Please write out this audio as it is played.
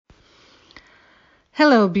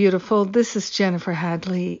Hello, beautiful. This is Jennifer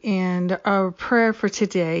Hadley, and our prayer for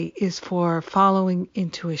today is for following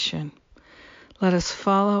intuition. Let us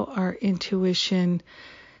follow our intuition,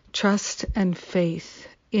 trust and faith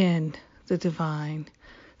in the divine.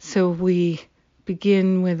 So we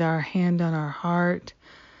begin with our hand on our heart,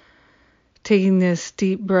 taking this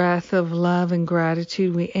deep breath of love and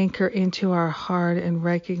gratitude. We anchor into our heart and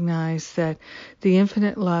recognize that the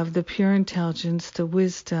infinite love, the pure intelligence, the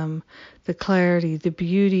wisdom, the clarity, the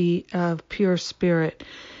beauty of pure spirit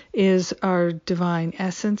is our divine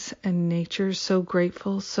essence and nature. So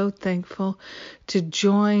grateful, so thankful to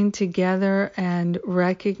join together and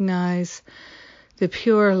recognize the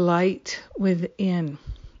pure light within.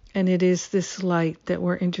 And it is this light that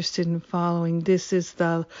we're interested in following. This is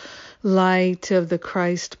the light of the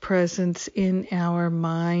Christ presence in our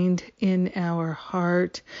mind, in our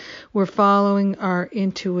heart. We're following our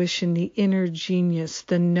intuition, the inner genius,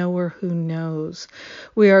 the knower who knows.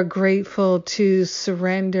 We are grateful to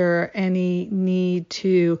surrender any need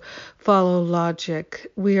to follow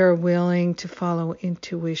logic. We are willing to follow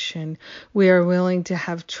intuition. We are willing to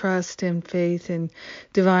have trust and faith in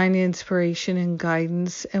divine inspiration and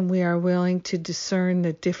guidance, and we are willing to discern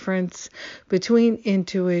the difference between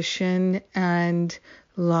intuition and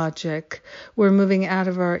logic. We're moving out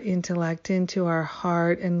of our intellect into our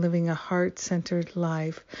heart and living a heart-centered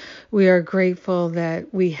life. We are grateful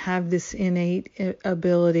that we have this innate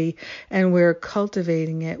ability and we're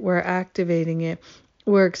cultivating it, we're activating it,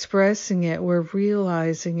 we're expressing it, we're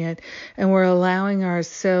realizing it, and we're allowing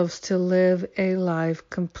ourselves to live a life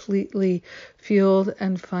completely fueled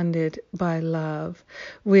and funded by love.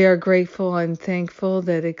 We are grateful and thankful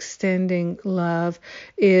that extending love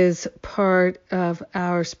is part of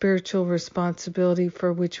our spiritual responsibility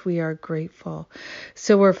for which we are grateful.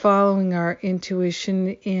 So we're following our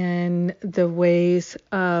intuition in the ways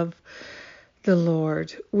of the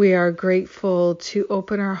Lord. We are grateful to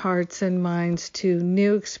open our hearts and minds to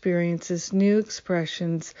new experiences, new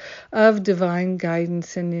expressions of divine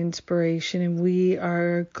guidance and inspiration, and we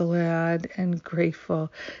are glad and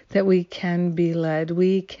grateful that we can be led.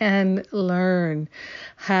 We can learn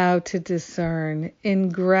how to discern. In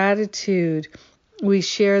gratitude, we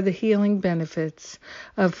share the healing benefits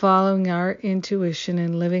of following our intuition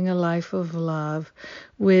and living a life of love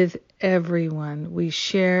with everyone. We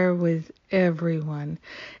share with everyone.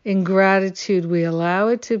 In gratitude, we allow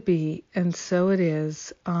it to be, and so it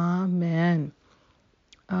is. Amen.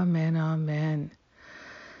 Amen. Amen.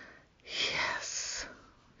 Yes.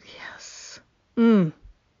 Yes.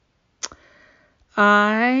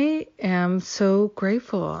 I am so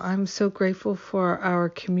grateful. I'm so grateful for our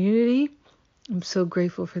community. I'm so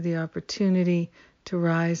grateful for the opportunity to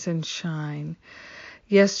rise and shine.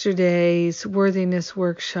 Yesterday's worthiness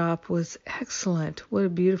workshop was excellent. What a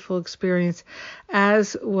beautiful experience,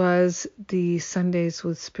 as was the Sundays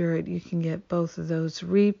with Spirit. You can get both of those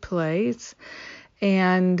replays.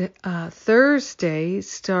 And Thursday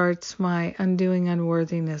starts my Undoing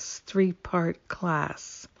Unworthiness 3-part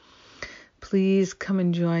class. Please come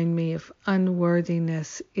and join me if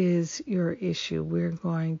unworthiness is your issue. We're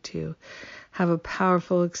going to have a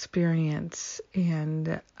powerful experience,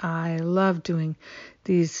 and I love doing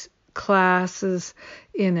these classes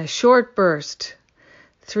in a short burst,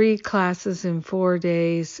 3 classes in 4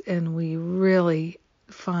 days, and we really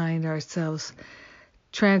find ourselves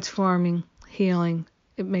transforming, healing.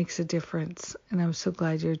 It makes a difference, and I'm so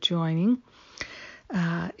glad you're joining.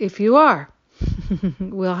 If you are,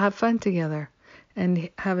 we'll have fun together and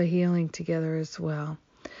have a healing together as well.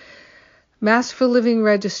 Masterful Living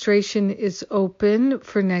registration is open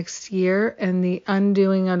for next year, and the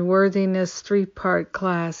Undoing Unworthiness 3-part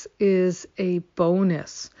class is a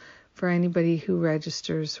bonus for anybody who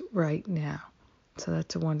registers right now. So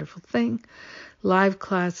that's a wonderful thing. Live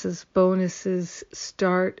classes, bonuses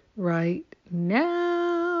start right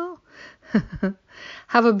now.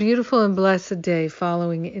 Have a beautiful and blessed day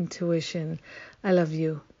following intuition. I love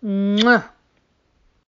you. Mwah.